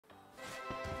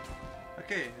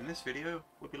Okay, in this video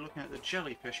we'll be looking at the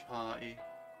Jellyfish Party.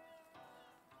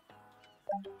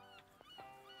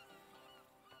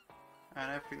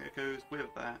 And everything that goes with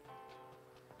that.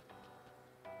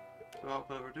 Without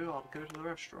further ado, I'll go to the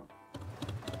restaurant.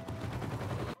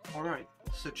 Alright,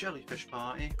 so Jellyfish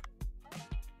Party.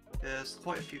 There's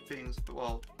quite a few things, but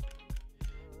well,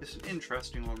 it's an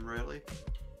interesting one really.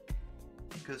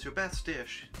 Because your best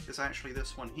dish is actually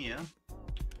this one here.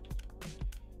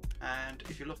 And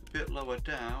if you look a bit lower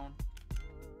down,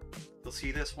 you'll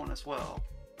see this one as well.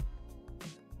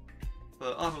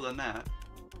 But other than that,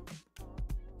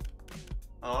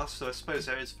 oh, so I suppose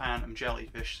there is phantom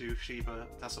jellyfish sushi,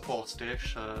 but that's a false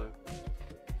dish, so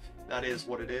that is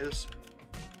what it is.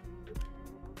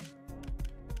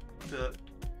 But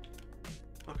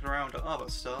looking around at other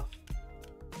stuff,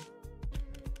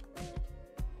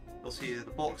 you'll see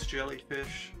the box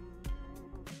jellyfish,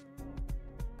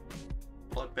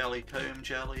 blood belly comb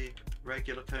jelly,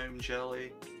 regular comb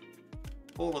jelly.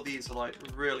 All of these are like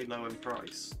really low in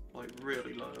price, like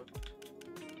really low.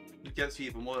 It gets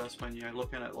even worse when you're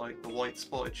looking at like the white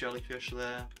spotted jellyfish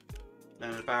there,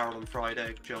 and the barrel and fried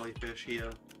egg jellyfish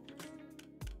here.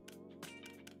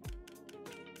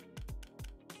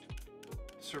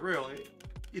 So really,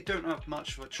 you don't have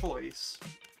much of a choice.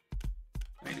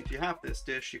 I mean, if you have this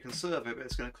dish, you can serve it, but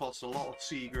it's going to cost a lot of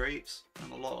sea grapes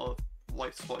and a lot of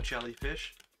white spot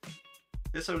jellyfish.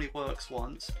 This only works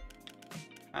once,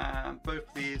 and both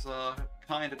of these are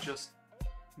kind of just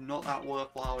not that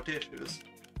worthwhile dishes.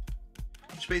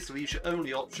 Which basically leaves your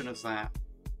only option as that.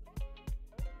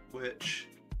 Which,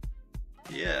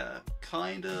 yeah,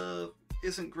 kind of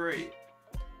isn't great.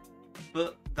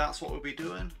 But that's what we'll be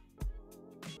doing.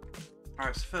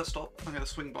 Alright, so first up, I'm going to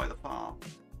swing by the farm.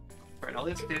 Right, now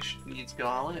this dish needs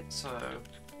garlic, so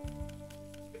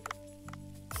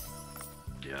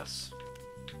yes.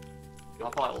 I'll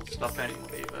buy all the stuff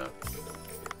anyway, but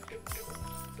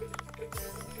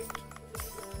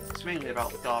it's mainly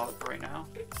about the garlic right now.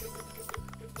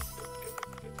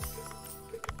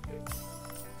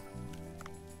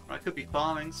 I could be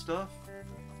farming stuff,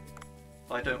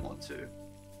 but I don't want to,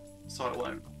 so I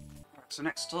won't. Right, so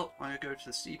next up, I'm going to go to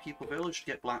the Sea People Village to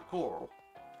get black coral.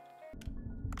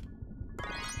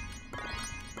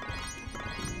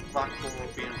 Black coral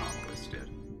being harvested.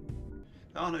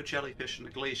 There are no jellyfish in the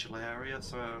glacial area,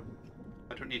 so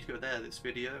I don't need to go there this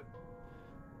video.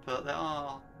 But there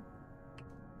are.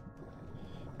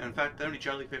 And in fact, the only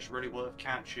jellyfish really worth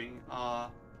catching are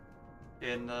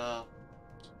in the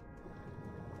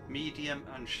medium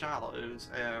and shallows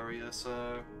area,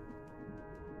 so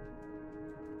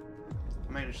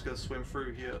I may just go swim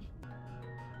through here.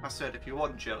 I said if you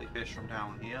want jellyfish from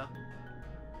down here,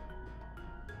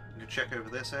 you can check over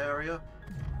this area.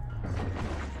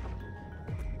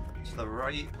 To the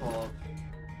right of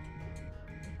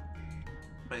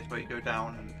the place where you go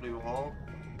down in the blue hole.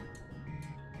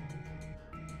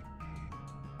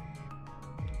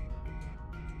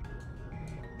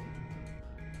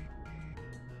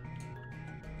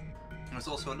 There's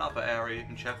also another area you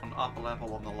can check on the upper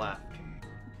level on the left.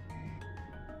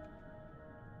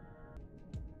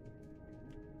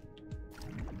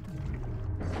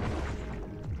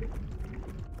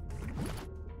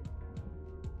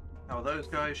 Now those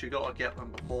guys, you gotta get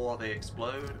them before they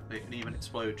explode. They can even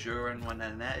explode during when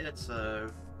they're netted, so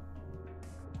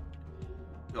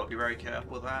you gotta be very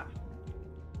careful with that.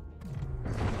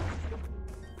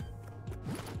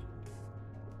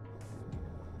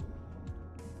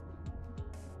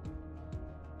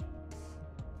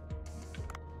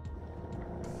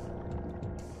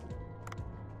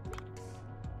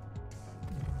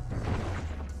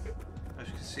 As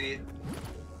you can see,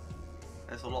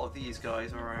 there's a lot of these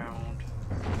guys around.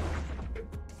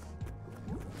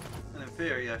 And in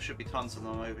theory, there should be tons of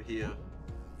them over here.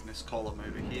 In this column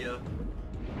over here.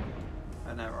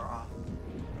 And there are.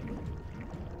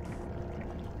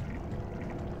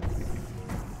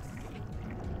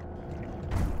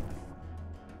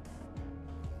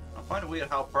 I find it weird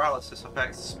how paralysis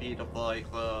affects the speed of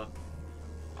like the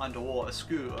underwater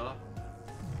scooter.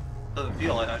 Doesn't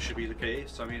feel like that should be the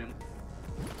case. I mean,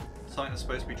 something that's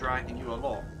supposed to be dragging you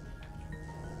along.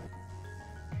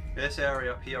 This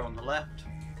area up here on the left,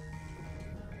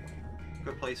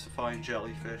 good place to find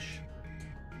jellyfish.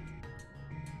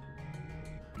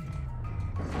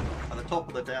 At the top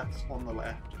of the depths on the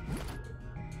left.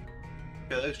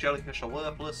 Yeah, those jellyfish are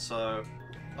worthless, so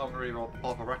I don't really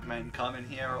bother recommend coming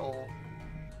here at all.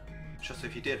 Just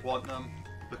if you did want them,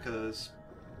 because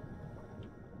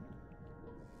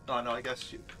I don't know, I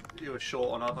guess you were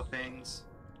short on other things.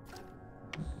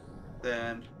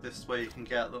 Then this is where you can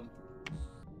get them.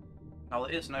 Now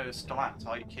there is no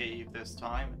stalactite cave this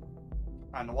time,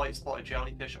 and the white spotted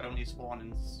jellyfish only spawn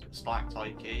in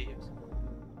stalactite caves.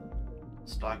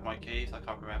 Stalagmite caves, I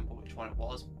can't remember which one it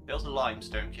was. It was the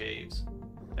limestone caves.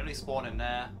 They only spawn in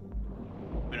there.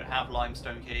 We don't have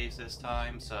limestone caves this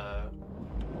time, so...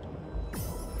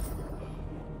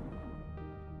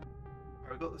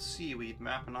 I've got the seaweed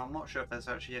map, and I'm not sure if there's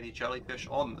actually any jellyfish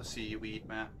on the seaweed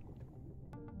map.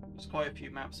 There's quite a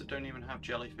few maps that don't even have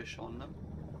jellyfish on them.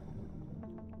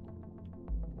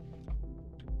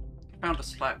 Found a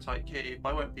stalactite cave.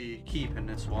 I won't be keeping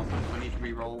this one because I need to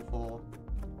re-roll for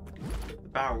the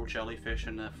barrel jellyfish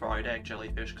and the fried egg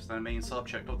jellyfish because they're the main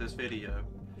subject of this video.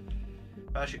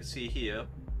 But as you can see here,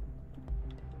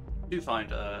 you do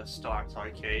find a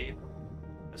stalactite cave.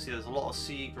 You see there's a lot of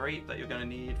sea grape that you're going to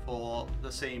need for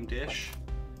the same dish,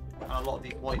 and a lot of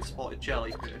these white spotted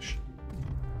jellyfish.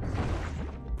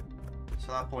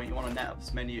 So at that point you want to net up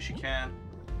as many as you can.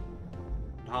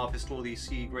 Harvest all these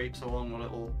sea grapes along the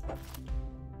little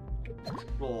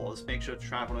floors. Make sure to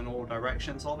travel in all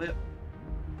directions of it.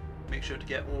 Make sure to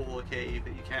get all the cave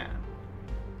that you can.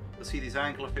 You'll see these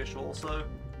anglerfish also.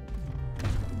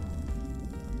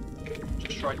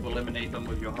 Just try to eliminate them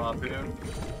with your harpoon.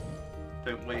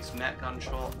 Don't waste net gun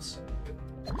shots.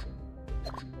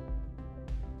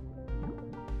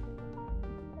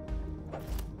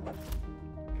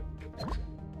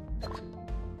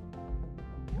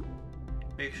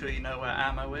 Make sure you know where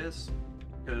ammo is,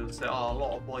 because there are a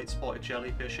lot of white spotted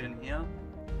jellyfish in here,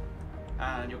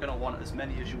 and you're going to want as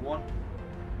many as you want.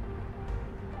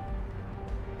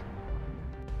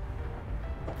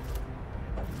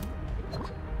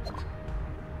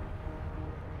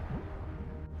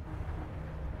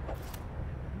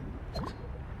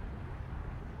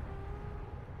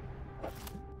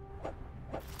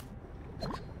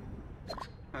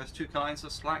 There's two kinds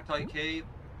of stalactite cave.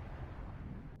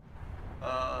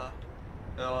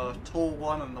 The tall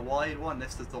one and the wide one.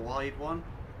 This is the wide one.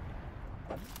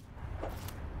 I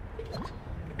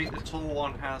think the tall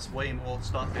one has way more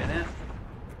stuff in it.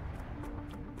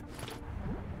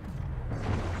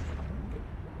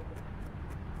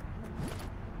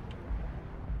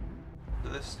 So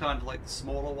this is kind of like the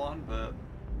smaller one, but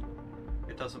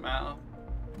it doesn't matter.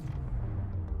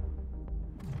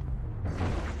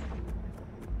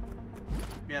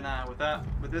 Yeah, now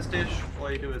with this dish,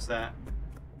 all you do is that.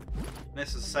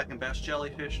 This is the second best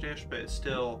jellyfish dish, but it's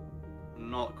still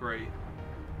not great.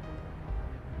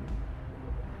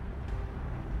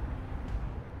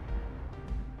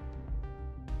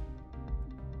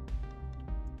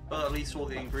 But at least all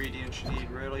the ingredients you need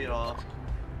really are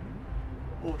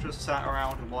all just sat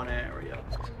around in one area.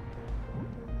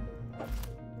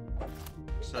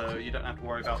 So you don't have to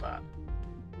worry about that.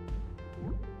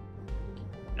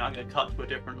 Now I'm going to cut to a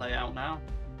different layout now.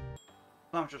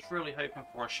 I'm just really hoping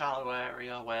for a shallow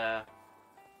area where...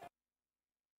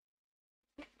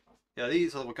 Yeah,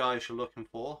 these are the guys you're looking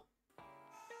for.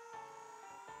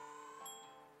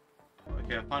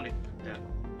 Okay, I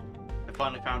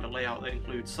finally found a layout that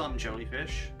includes some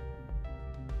jellyfish.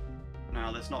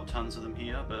 Now, there's not tons of them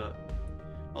here, but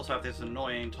I also have this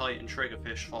annoying Titan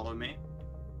triggerfish follow me.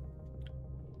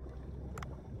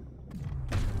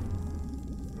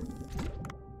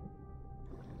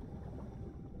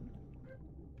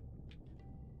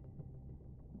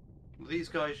 These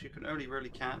guys you can only really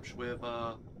catch with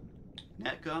a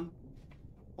net gun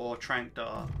or trank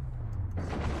dart.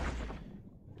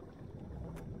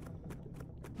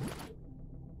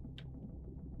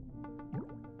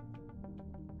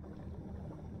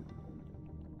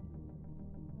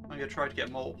 I'm going to try to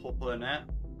get multiple per net.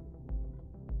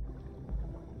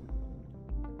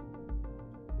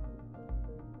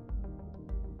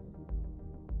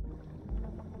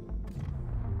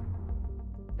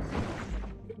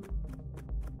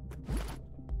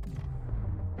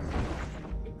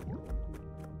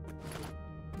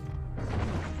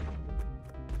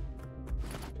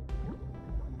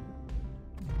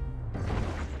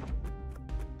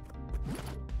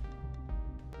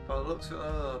 By the looks of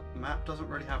the map, doesn't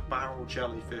really have barrel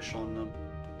jellyfish on them.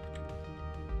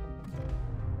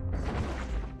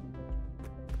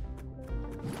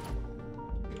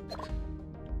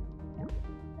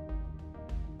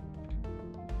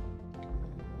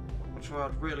 Which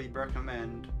I'd really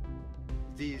recommend.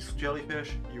 These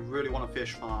jellyfish, you really want to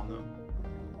fish farm them.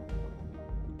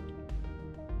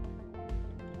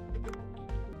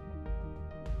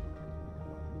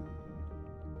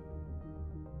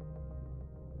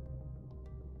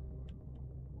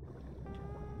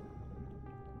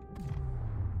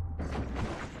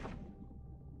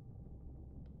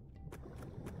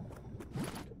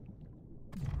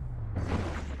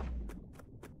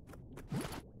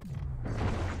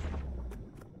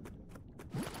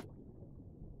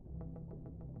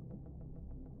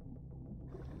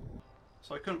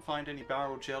 So I couldn't find any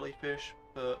barrel jellyfish,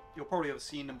 but you'll probably have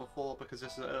seen them before because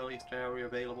this is the earliest area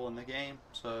available in the game,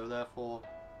 so therefore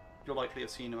you'll likely have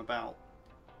seen them about.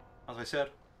 As I said,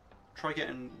 try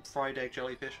getting fried egg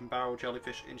jellyfish and barrel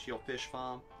jellyfish into your fish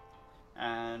farm,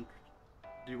 and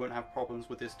you won't have problems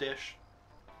with this dish.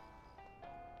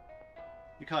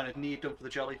 You kind of need them for the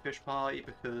jellyfish party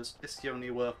because it's the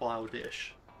only worthwhile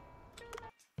dish.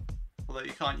 Although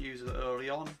you can't use it early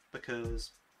on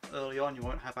because early on you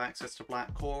won't have access to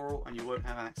black coral and you won't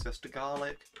have access to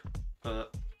garlic,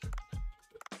 but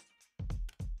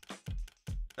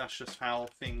that's just how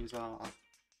things are.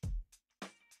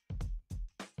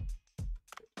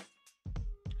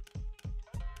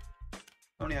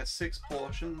 Only had 6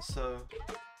 portions, so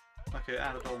okay,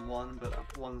 added on 1,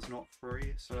 but one's not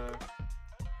free, so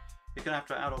you're gonna have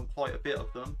to add on quite a bit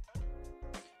of them.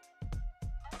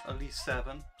 At least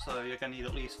 7, so you're gonna need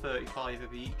at least 35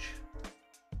 of each.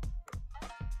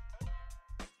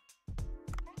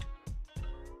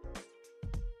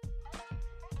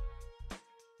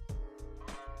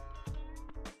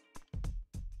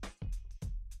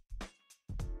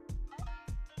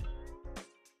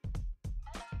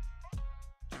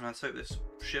 And let's hope this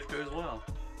shift goes well.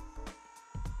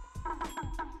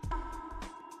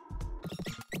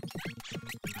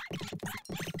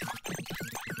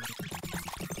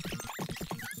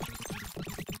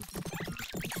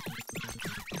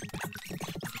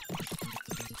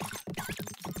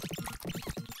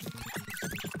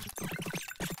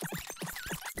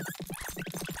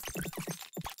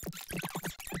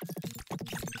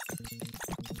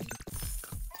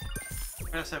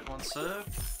 That's everyone served.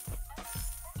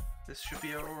 This should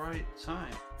be alright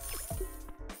time.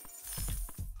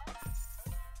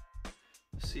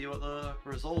 Let's see what the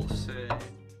results say.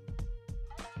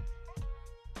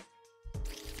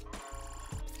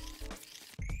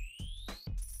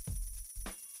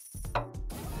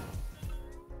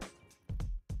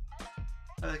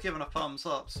 They're giving a thumbs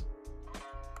up,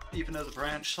 even though the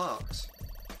branch sucks.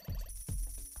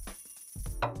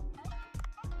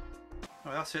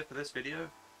 Well, that's it for this video.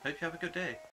 Hope you have a good day.